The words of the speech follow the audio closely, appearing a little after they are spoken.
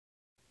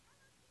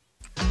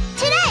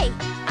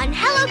on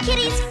Hello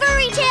Kitty's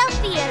Furry Tale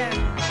Theater.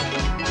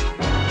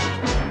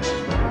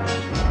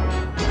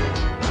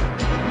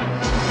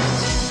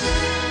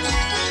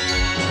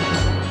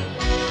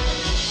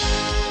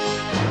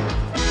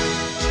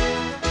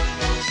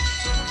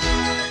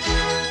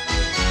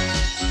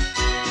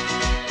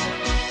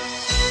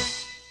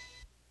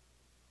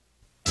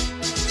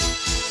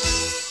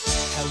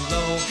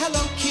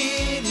 Hello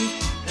Kitty,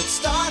 let's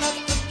start up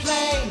the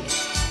play.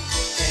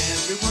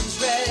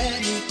 Everyone's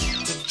ready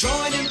to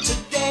join in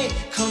today.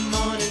 Come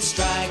on and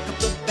strike up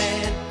the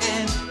band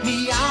and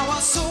meow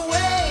us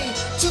away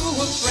to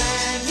a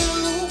brand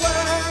new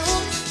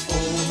world.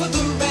 Over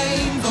the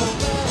rainbow,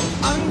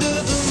 under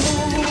the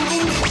moon.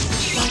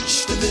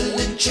 Watch the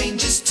villain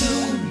change his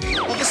tune.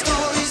 All the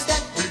stories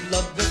that we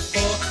loved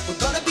before, we're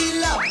gonna be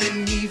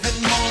loving even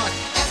more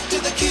after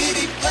the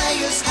kitty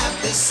players have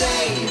their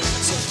say.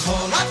 So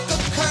call up the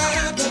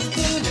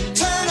curtain and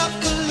turn up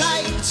the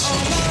lights.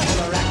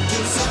 All our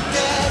actors are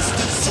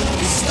destined to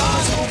be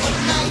stars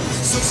overnight.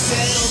 So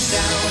settle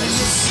down in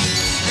your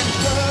seat and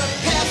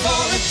prepare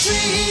for a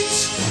treat.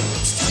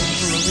 It's time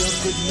for a real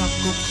good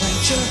knuckle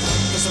clencher.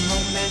 There's a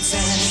romance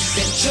and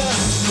adventure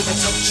with a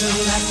touch of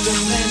laughter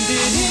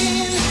blended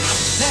in.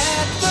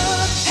 Let the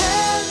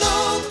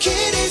Hello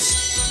Kitty's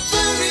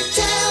Furry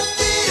Tale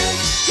Theater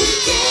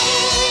begin.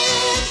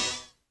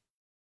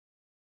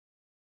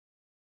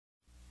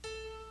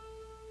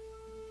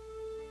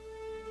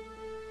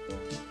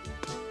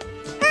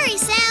 Hurry,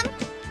 Sam.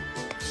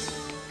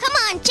 Come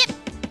on, Chip.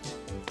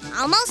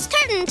 Almost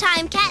curtain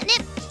time,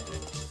 Catnip.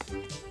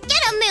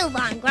 Get a move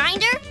on,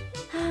 Grinder.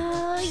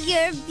 Oh,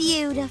 you're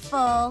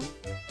beautiful.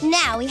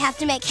 Now we have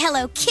to make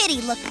Hello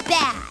Kitty look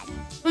bad.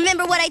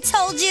 Remember what I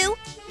told you?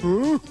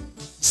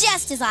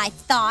 Just as I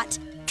thought.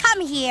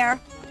 Come here.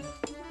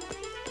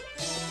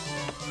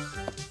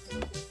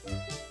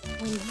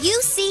 When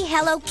you see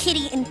Hello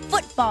Kitty in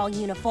football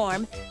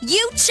uniform,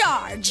 you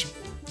charge.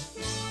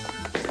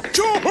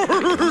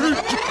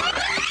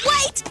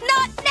 Wait,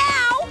 not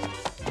now!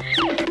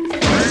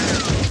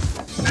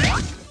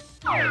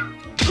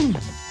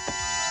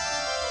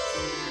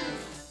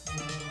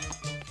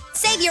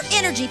 Save your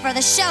energy for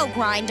the show,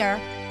 Grinder.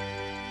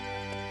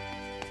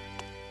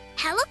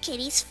 Hello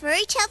Kitty's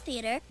Furry Tale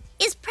Theater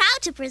is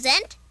proud to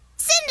present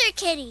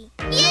Cinderkitty.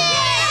 Yay!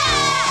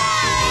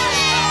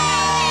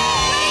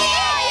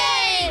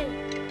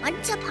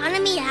 Once upon a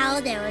meow,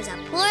 there was a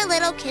poor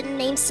little kitten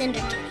named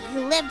Cinderkitty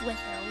who lived with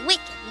her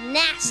wicked,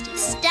 nasty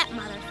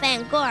stepmother,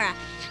 Fangora,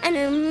 and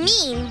her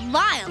mean,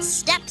 vile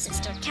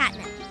stepsister,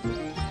 Catnip.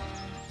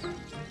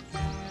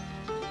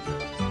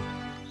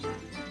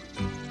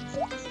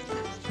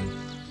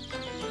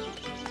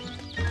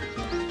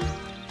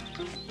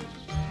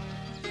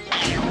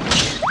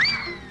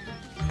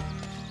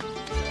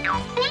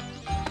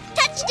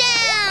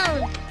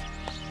 Touchdown!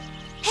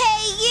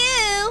 Hey,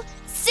 you!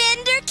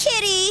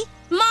 Cinderkitty!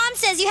 Mom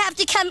says you have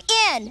to come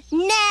in,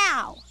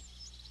 now!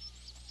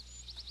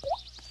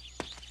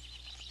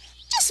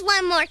 Just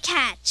one more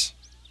catch.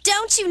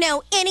 Don't you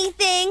know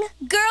anything?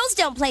 Girls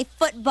don't play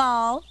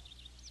football.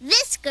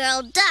 This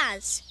girl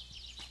does.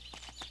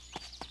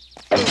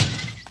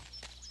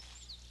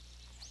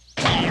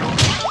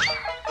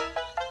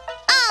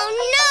 Oh,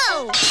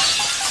 no!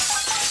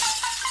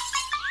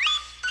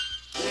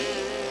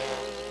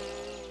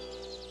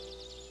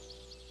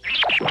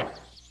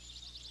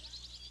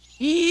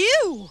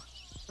 You!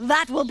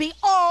 That will be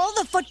all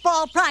the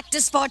football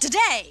practice for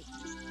today.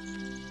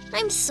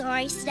 I'm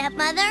sorry,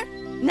 stepmother.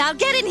 Now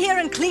get in here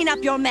and clean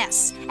up your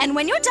mess. And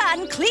when you're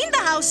done, clean the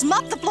house,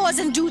 mop the floors,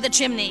 and do the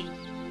chimney.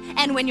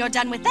 And when you're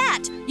done with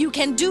that, you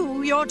can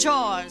do your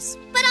chores.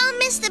 But I'll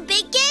miss the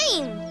big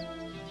game.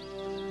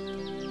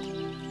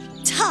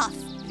 Tough.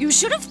 You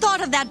should have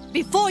thought of that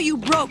before you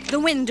broke the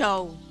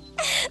window.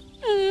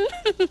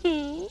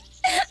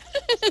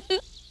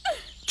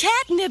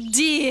 Catnip,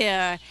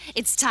 dear,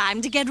 it's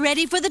time to get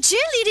ready for the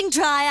cheerleading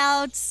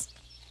tryouts.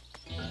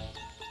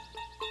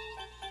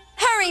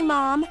 Hurry,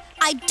 Mom.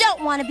 I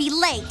don't want to be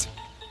late.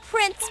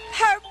 Prince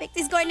Perfect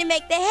is going to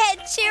make the head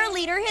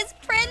cheerleader his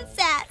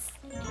princess.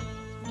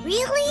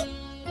 Really?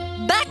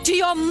 Back to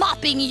your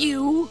mopping,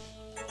 you.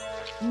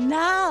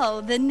 Now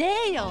the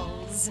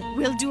nails.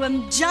 We'll do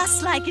them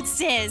just like it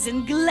says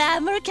in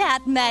Glamour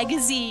Cat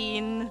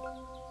magazine.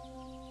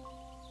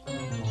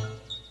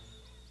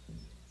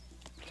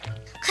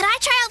 Could I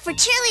try out for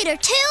cheerleader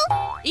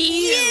too?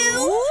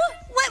 You?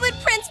 What would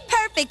Prince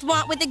Perfect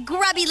want with a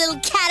grubby little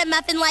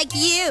catamuffin like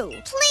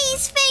you?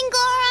 Please,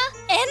 Fangora.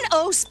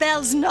 N-O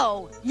spells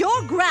no.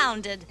 You're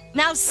grounded.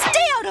 Now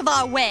stay out of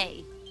our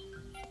way.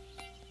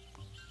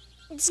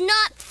 It's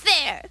not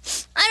fair.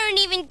 I don't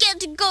even get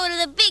to go to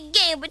the big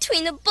game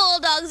between the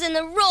Bulldogs and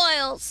the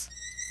Royals.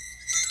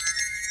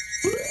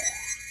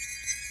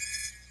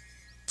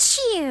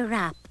 Cheer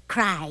up,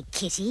 cried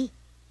Kitty.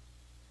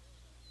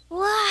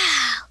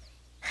 Wow.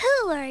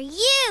 Who are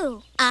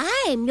you?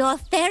 I'm your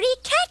fairy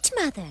cat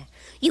mother.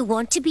 You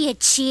want to be a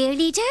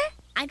cheerleader?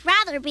 I'd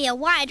rather be a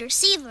wide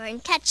receiver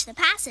and catch the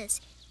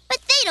passes,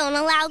 but they don't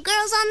allow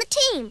girls on the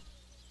team.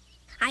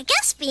 I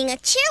guess being a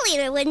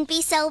cheerleader wouldn't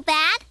be so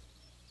bad.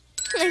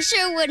 I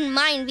sure wouldn't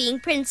mind being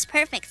Prince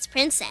Perfect's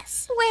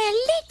princess. Well,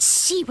 let's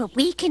see what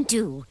we can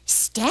do.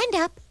 Stand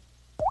up.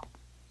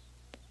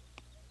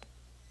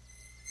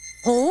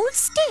 Hold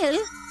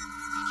still.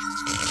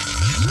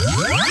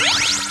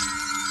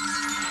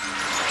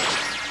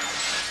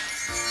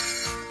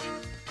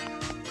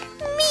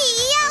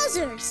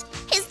 Meowsers!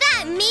 Is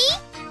that me?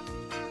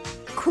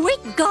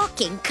 Quit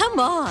gawking, come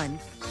on.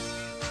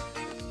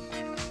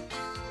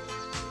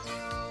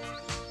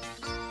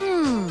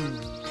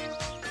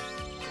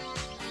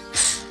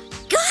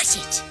 Got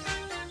it.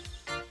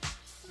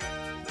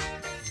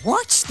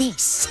 Watch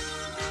this.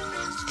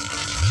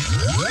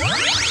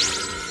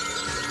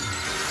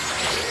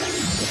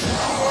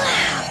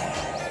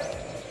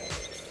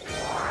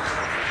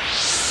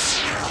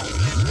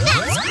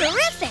 That's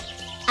terrific!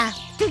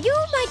 After you,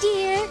 my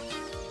dear.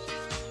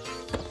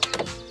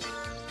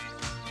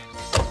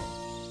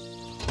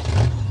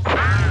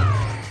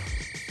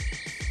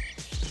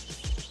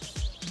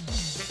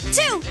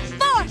 Two,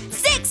 4,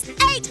 6,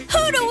 8.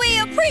 Who do we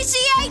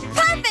appreciate?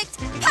 Perfect!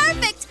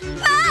 Perfect!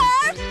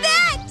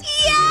 Perfect!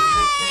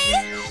 Yay!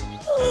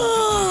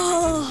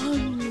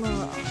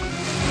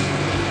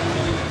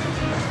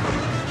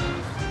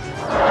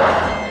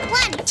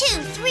 1,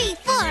 2, 3,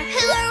 4.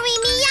 Who are we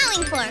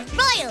meowing for?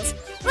 Royals!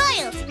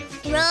 Royals!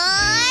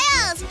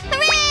 Royals!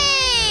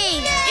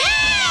 Hooray! Yay!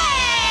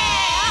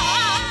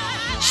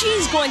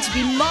 She's going to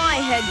be my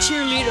head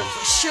cheerleader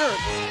for sure.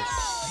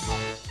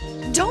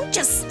 Don't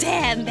just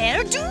stand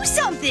there. Do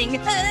something.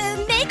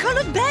 Make her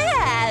look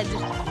bad.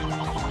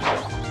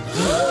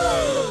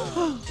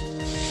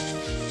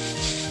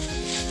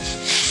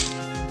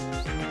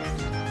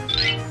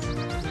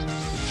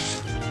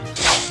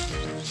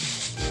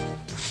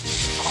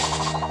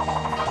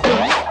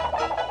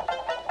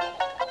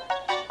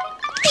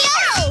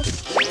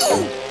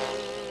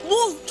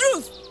 Whoa,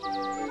 Truth!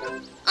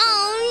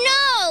 Oh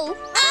no!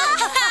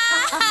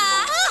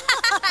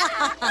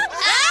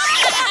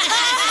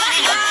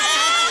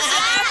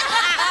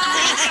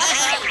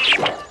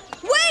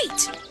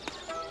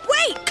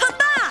 Wait, come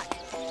back!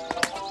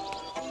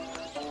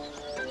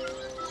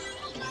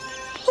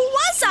 Who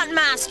was that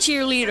masked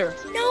cheerleader?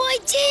 No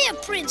idea,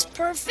 Prince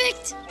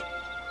Perfect.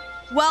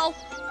 Well,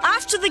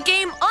 after the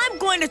game, I'm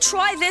going to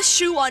try this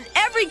shoe on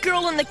every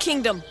girl in the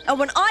kingdom. And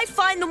when I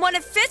find the one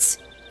it fits,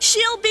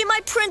 she'll be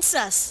my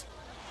princess.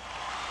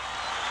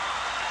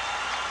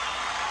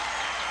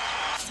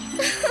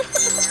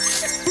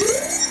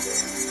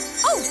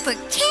 Oh, for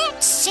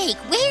cat's sake,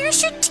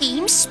 where's your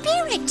team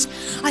spirit?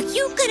 Are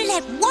you gonna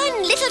let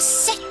one little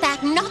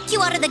setback knock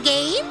you out of the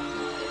game?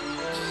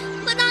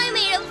 But I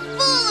made a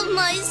fool of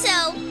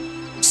myself.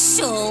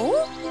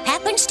 So?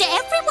 Happens to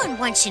everyone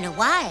once in a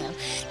while.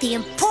 The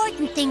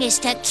important thing is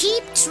to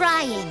keep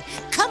trying.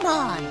 Come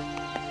on.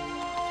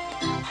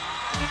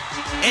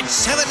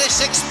 It's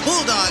 7-6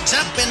 Bulldogs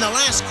up in the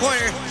last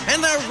quarter,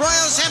 and the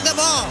Royals have the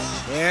ball.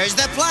 Here's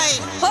the play.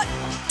 1,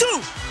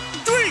 2,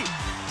 3,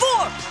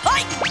 4,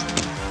 hike!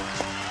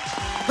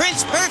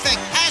 Prince Perfect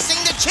passing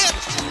the chip.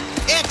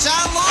 It's a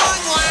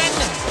long one.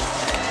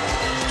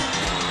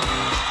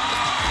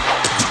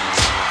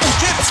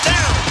 Chip's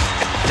down.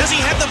 Does he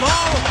have the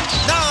ball?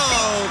 No.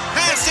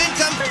 Pass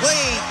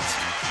incomplete.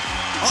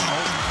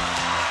 Uh-oh.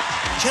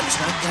 Chip's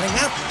not getting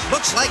out.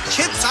 Looks like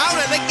Chip's out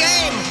of the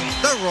game.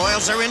 The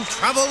Royals are in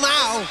trouble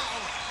now.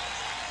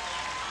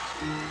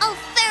 Oh,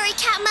 Fairy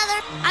Cat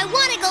Mother, I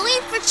want to go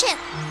in for Chip.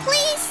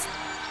 Please?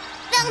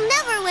 They'll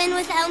never win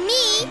without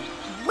me.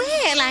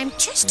 Well, I'm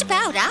just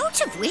about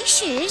out of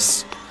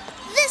wishes.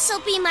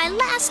 This'll be my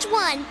last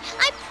one.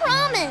 I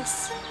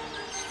promise.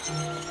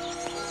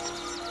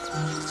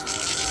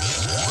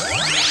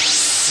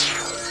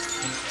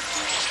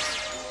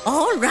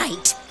 All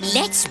right,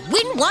 let's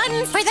win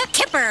one for the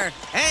Kipper.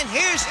 And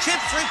here's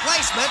Chip's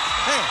replacement.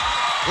 Hey,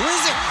 who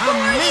is it? Who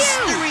are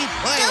mystery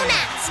player. Don't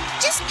ask.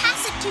 Just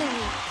pass it to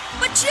me.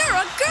 But you're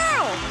a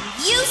girl.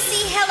 You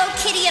see Hello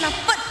Kitty in a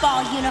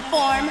football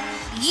uniform.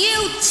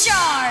 You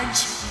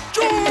charge.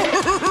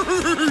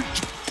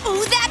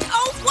 Oh, that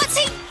oaf! What's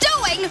he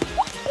doing?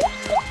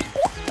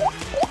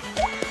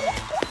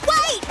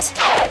 Wait!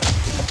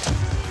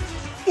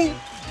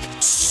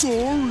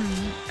 Sorry.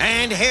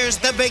 And here's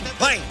the big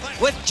play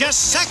with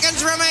just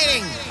seconds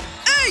remaining.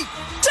 8,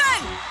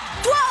 10,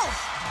 12,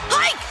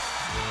 hike!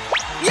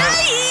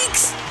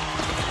 Yikes!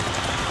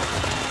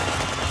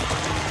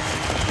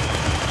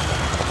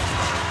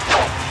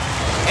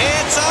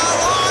 It's a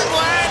long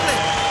one.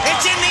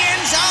 It's in the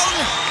end zone.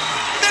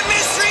 The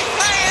mystery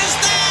play is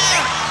there.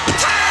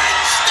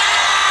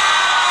 Touchdown!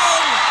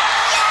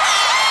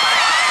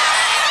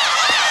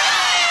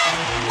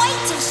 Wait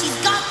till she's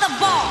got the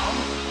ball.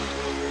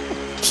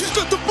 She's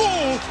got the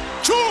ball.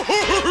 Charge!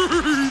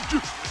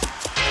 Ew!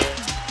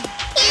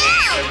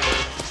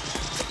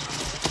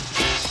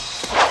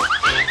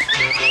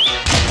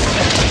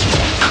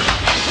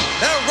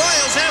 The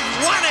Royals have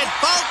won it,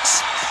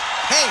 folks.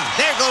 Hey,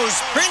 there goes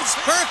Prince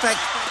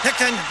Perfect to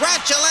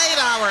congratulate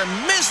our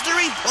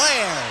mystery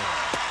player.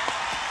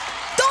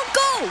 Don't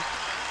go!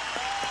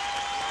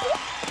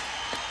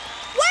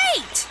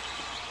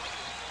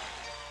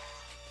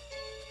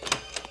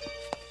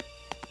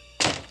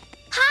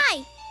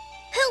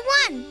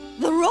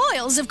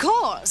 girls, of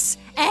course.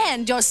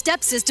 And your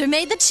stepsister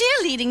made the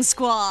cheerleading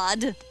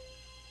squad.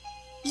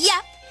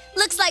 Yep.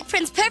 Looks like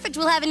Prince Perfect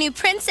will have a new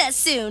princess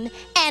soon.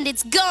 And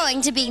it's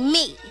going to be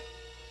me.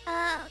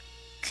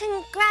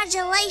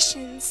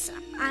 Congratulations,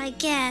 I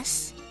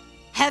guess.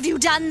 Have you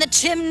done the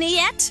chimney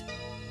yet?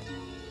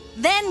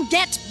 Then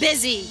get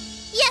busy.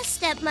 Yes,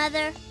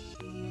 stepmother.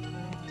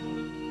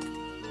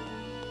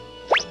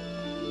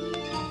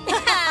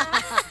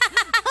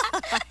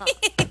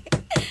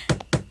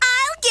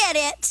 I'll get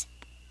it.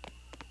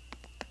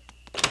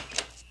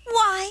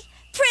 Why,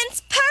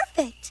 Prince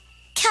Perfect,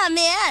 come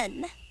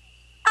in.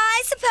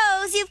 I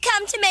suppose you've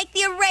come to make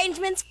the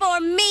arrangements for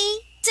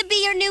me to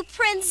be your new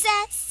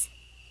princess?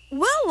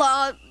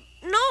 Well,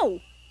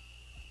 no.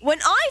 When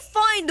I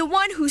find the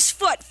one whose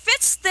foot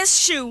fits this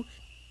shoe,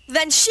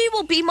 then she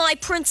will be my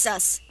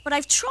princess. But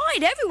I've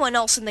tried everyone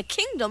else in the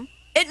kingdom.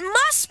 It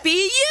must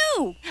be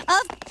you!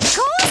 Of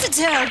course it's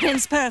her,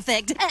 Prince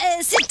Perfect.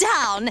 Sit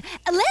down.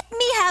 Let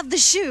me have the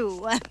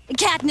shoe.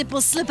 Catnip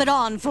will slip it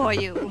on for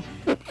you.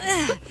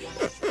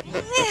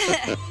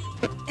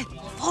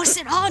 Force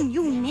it on,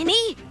 you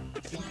ninny.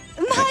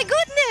 My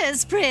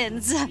goodness,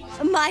 Prince.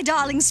 My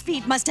darling's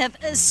feet must have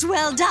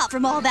swelled up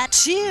from all that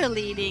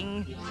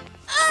cheerleading.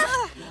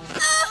 Whoa!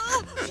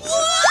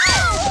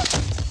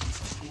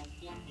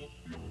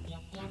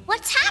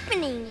 What's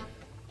happening?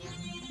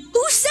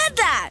 Who said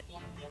that?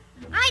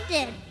 I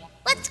did.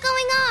 What's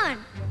going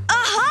on?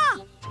 Aha!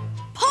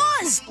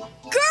 Paws!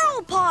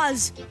 Girl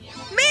Paws!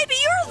 Maybe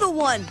you're the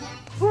one.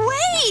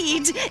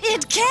 Wait!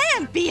 It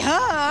can't be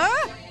her!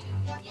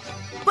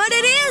 But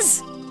it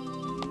is!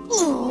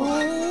 Ooh.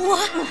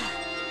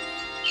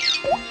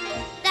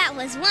 That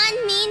was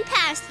one mean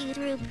pass you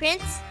threw,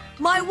 Prince.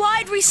 My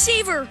wide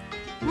receiver!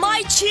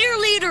 My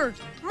cheerleader!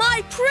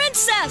 My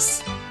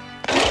princess!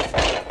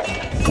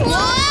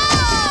 Whoa!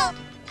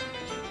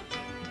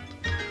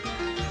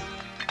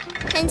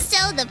 And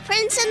so the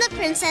prince and the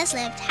princess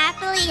lived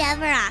happily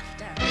ever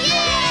after.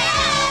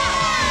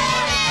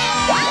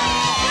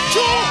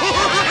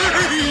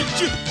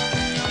 George!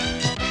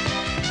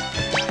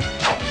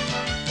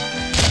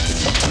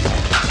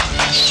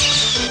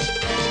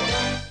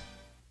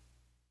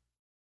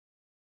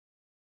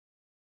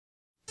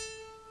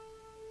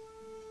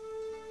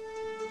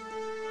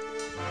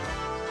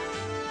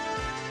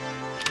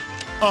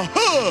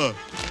 Aha!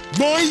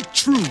 My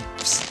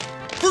troops!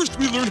 First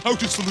we learn how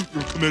to salute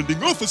your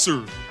commanding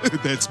officer.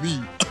 That's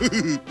me.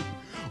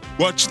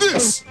 Watch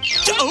this.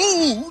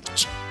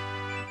 Ouch!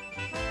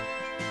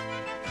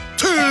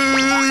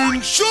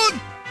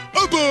 Attention!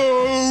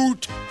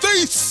 About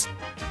face!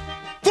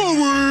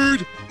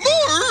 Forward!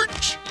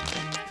 March!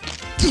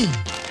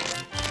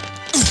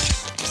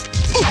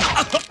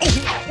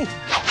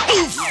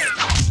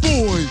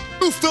 Boy,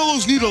 you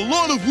fellows need a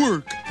lot of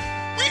work.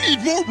 We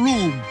need more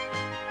room.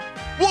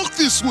 Walk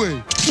this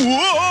way.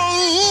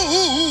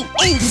 Whoa!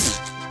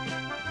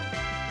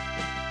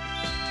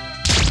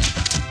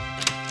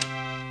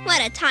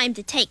 What a time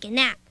to take a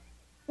nap.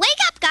 Wake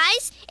up,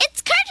 guys!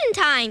 It's curtain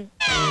time!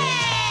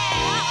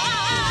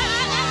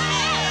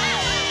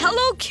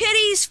 Hello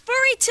Kitty's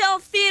Furry Tale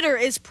Theater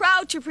is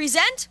proud to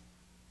present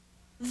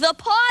The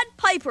Pawed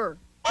Piper.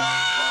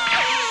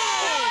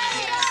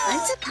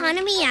 Once upon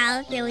a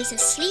meow, there was a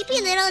sleepy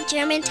little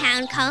German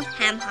town called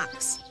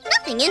Hamhocks.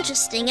 Nothing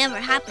interesting ever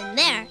happened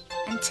there.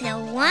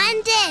 Until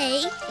one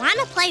day...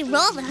 Wanna play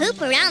roll the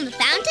hoop around the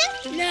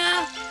fountain?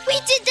 No, we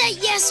did that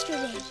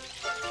yesterday.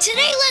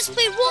 Today, let's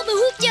play roll the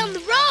hoop down the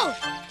road.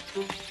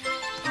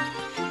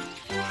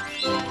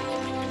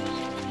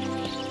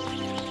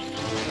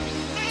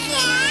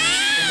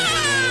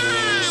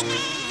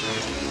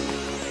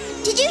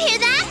 Did you hear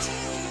that?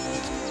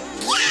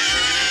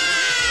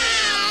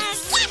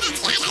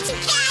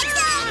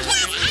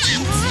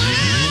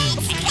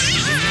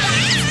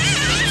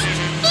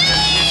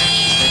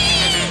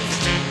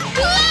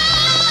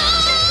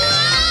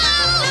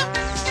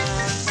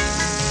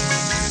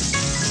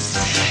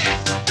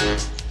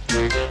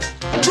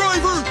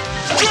 Driver,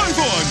 drive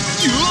on!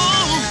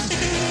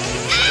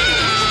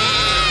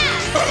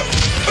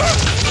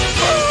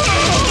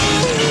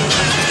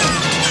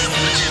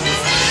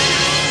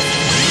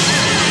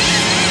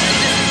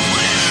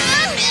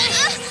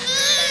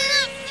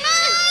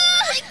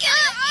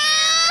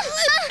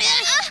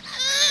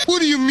 What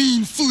do you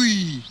mean,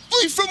 flee?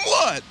 Flee from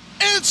what?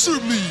 Answer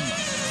me!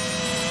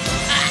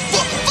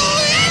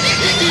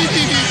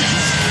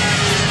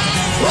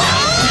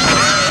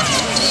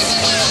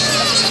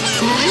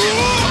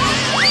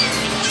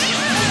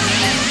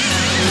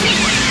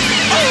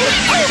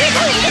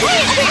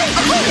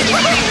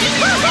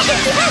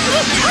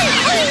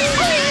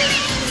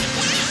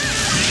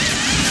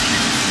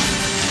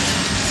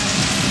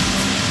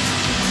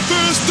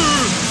 Faster!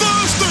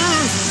 Faster!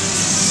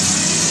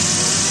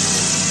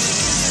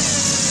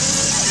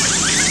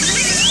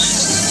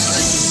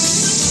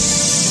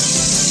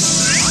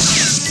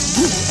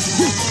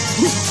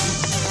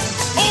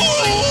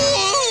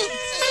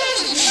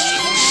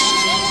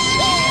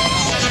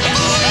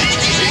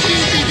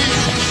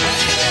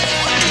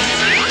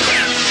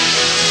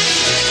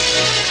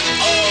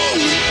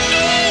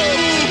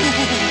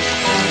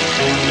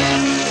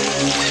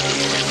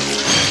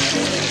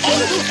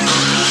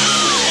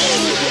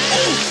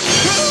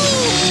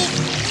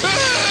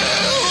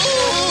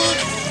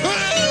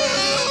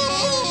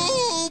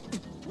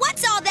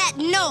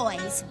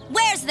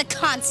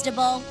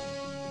 Constable.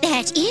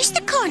 That is the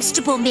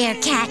Constable, Mayor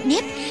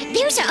Catnip.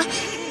 There's a...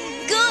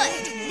 Good.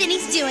 Then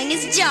he's doing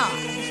his job.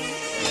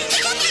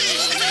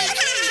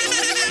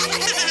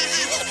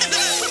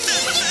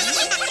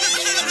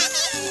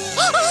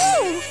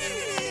 Oh!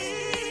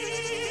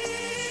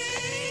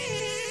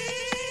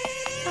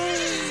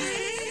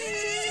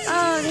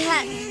 Oh,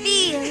 that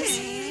feels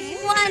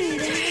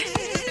wonderful.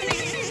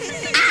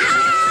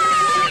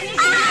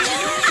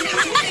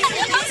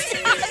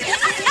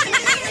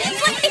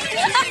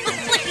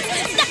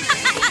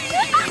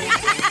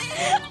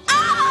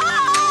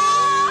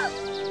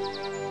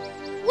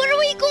 What are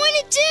we going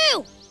to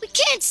do? We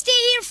can't stay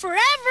here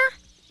forever.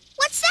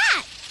 What's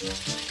that?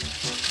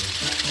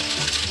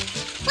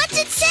 What's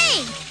it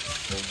say?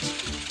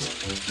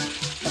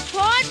 The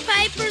Pawed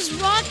Piper's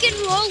Rock and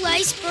Roll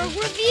Iceberg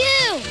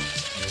Review.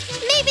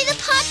 Maybe the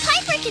Pawed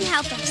Piper can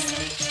help us.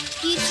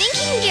 Do you think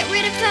he can get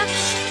rid of the...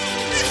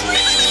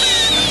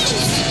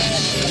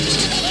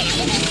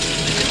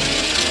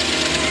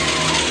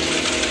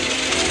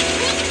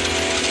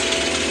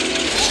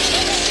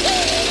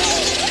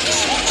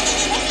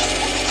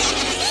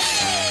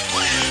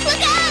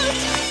 Look out!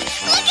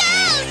 Look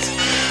out!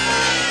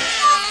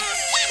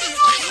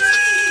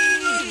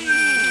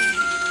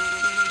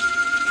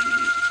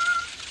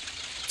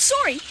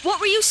 Sorry, what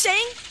were you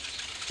saying?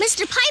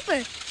 Mr.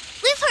 Piper,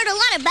 we've heard a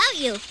lot about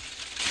you.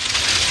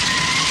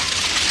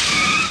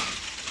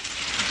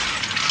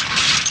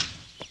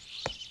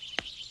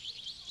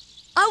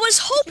 I was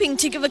hoping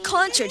to give a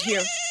concert here.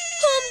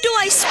 Whom do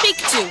I speak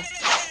to?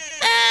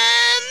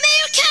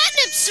 Mayor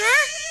Catnip, sir.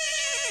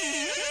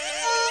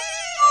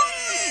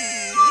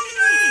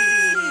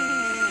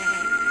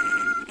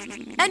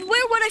 And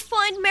where would I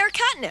find Mayor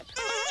Catnip?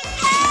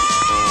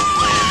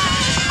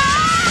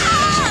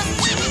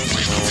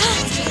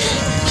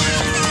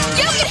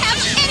 You can have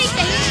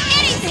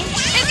anything,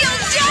 if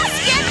you'll just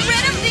get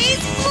rid of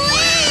these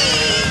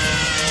fleas!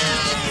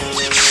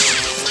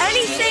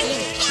 Anything?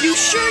 You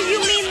sure you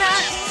mean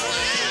that?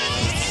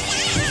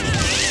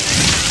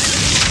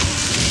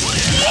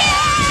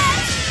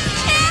 Yes!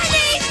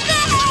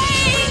 Anything!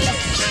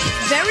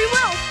 Very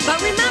well, but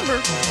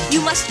remember,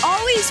 you must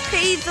always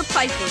pay the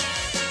piper.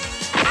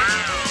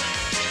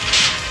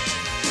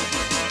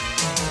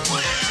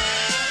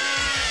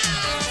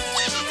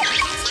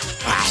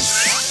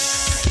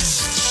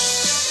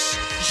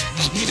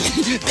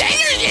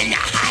 Better than a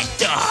hot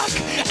dog,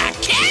 a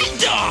cat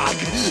dog.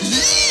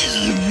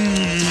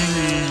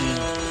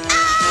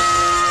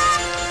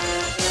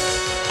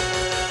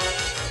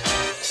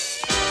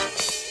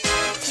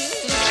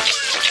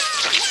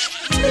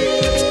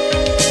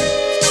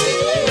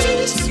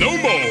 No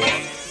more.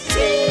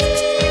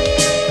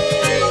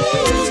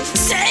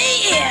 Say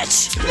it.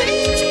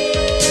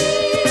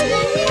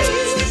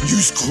 You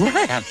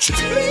scratch.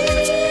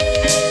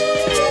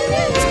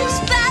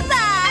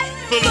 Bye-bye!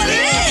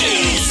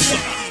 Police!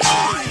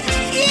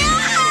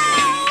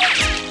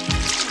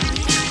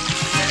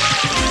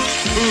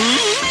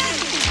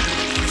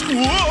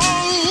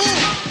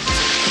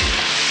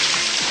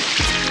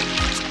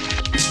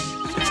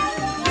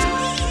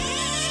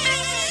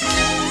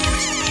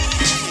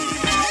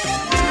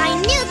 I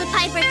knew the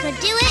Piper could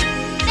do it.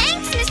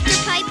 Thanks, Mr.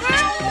 Piper.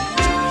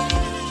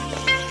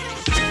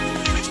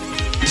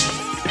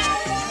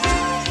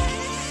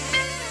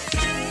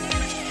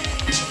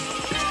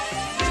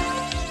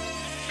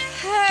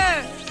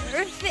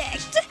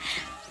 Perfect.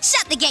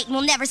 Shut the gate and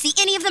we'll never see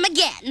any of them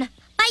again.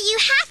 But you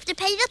have to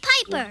pay the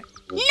Piper.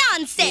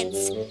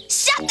 Nonsense!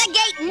 Shut the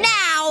gate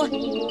now!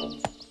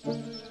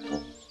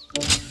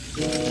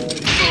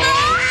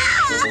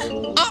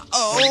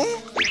 Uh-oh.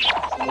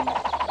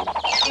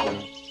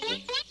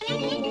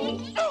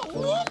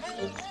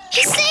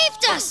 He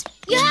saved us.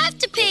 You have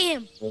to pay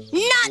him.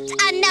 Not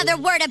another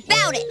word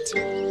about it!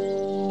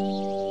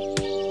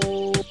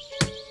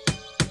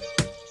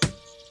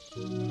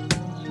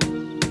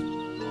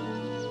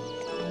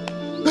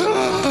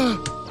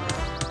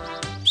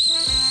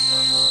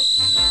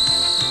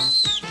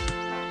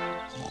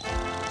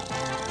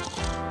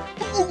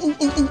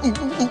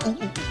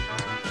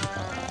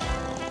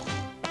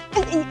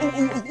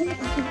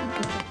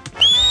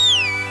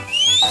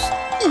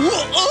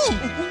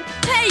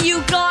 Hey,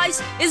 you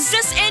guys! Is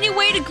this any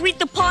way to greet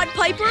the Pawed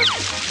Piper?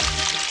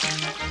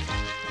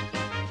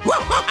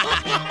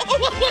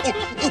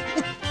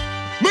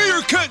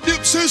 Mayor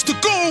Catnip says to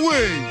go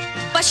away.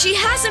 But she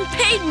hasn't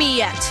paid me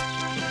yet.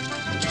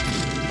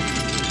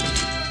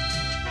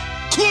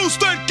 Close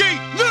that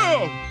gate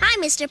now. Hi,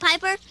 Mr.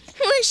 Piper.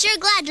 We're sure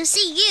glad to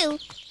see you.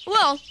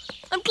 Well,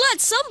 I'm glad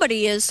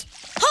somebody is.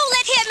 Who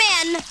let him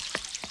in?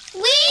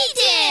 We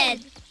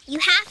did! You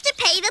have to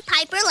pay the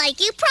Piper like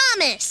you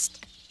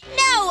promised.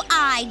 No,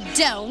 I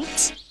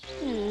don't.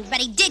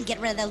 But he did get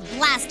rid of those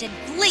blasted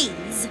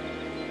fleas.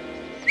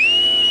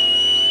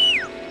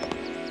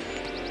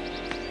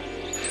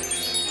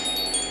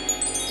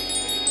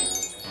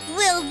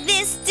 Will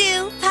this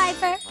do,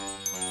 Piper?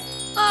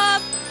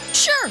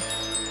 Sure.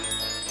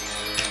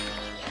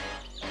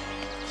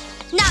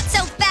 Not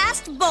so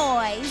fast,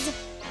 boys.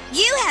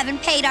 You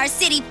haven't paid our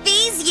city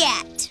fees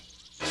yet.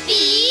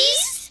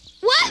 Fees?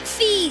 What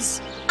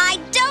fees? I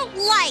don't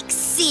like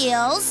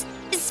seals,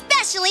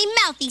 especially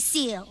mouthy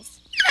seals.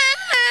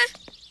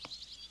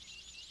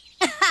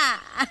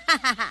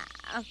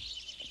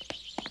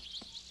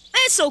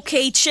 It's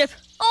okay, Chip.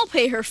 I'll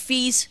pay her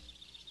fees.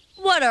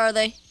 What are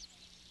they?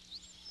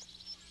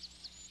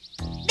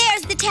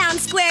 There's the town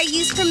square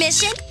use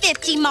permission,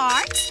 50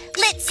 marks.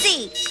 Let's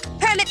see.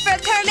 Permit for a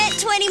permit,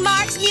 20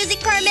 marks. Music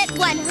permit,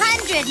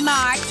 100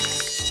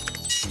 marks.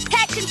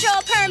 Pet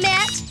control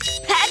permit.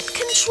 Pet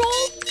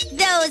control?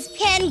 Those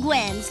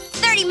penguins,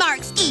 30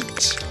 marks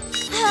each.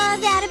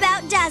 That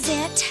about does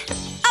it.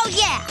 Oh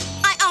yeah,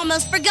 I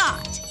almost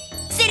forgot.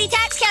 City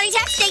tax, county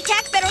tax, state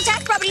tax, federal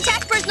tax, property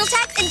tax, personal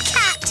tax, and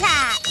cat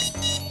tax.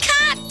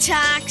 Cat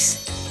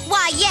tax?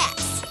 Why,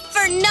 yes,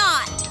 for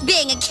not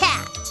being a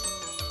cat.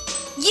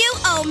 You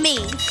owe me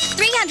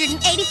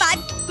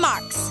 385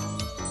 marks.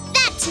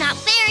 That's not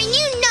fair, and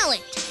you know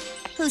it.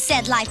 Who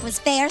said life was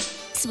fair,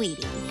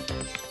 sweetie?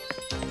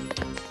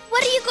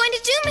 What are you going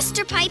to do,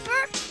 Mr.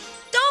 Piper?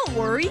 Don't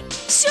worry.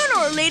 Sooner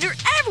or later,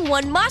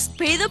 everyone must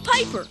pay the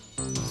piper.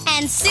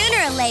 And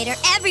sooner or later,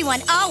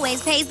 everyone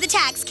always pays the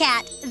tax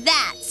cat.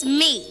 That's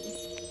me.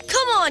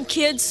 Come on,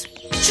 kids.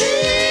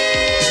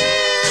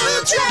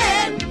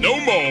 Children! No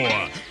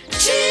more.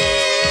 Children!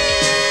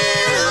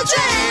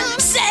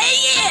 Say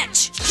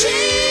it!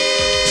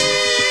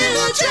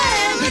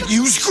 Children!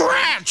 You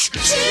scratch.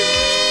 Children!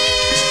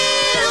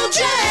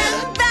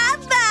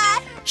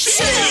 Bye-bye!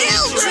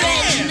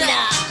 Children!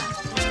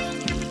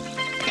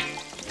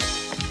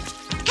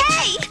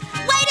 Hey!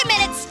 Wait a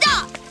minute!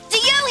 Stop! Do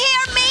you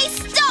hear me?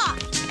 Stop!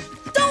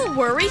 Don't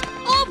worry.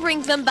 I'll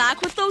bring them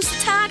back with those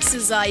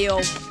taxes I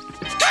owe.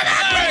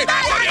 Hey,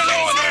 what are you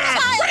doing there?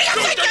 What do you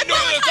think you're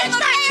doing? Get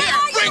back here!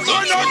 Bring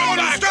on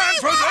your stand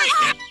for this!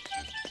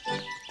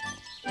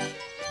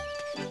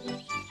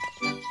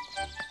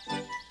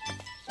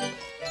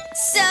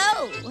 So,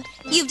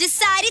 you've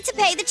decided to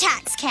pay the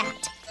tax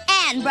cat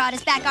and brought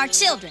us back our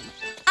children.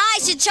 I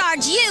should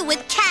charge you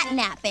with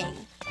catnapping.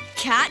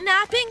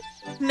 Catnapping?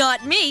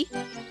 Not me.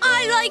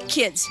 I like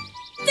kids.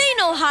 They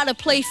know how to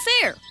play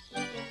fair.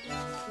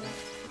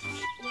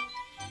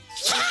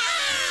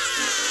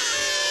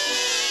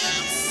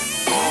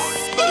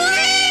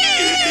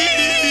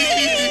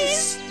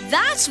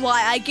 That's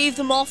why I gave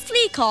them all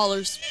flea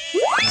collars.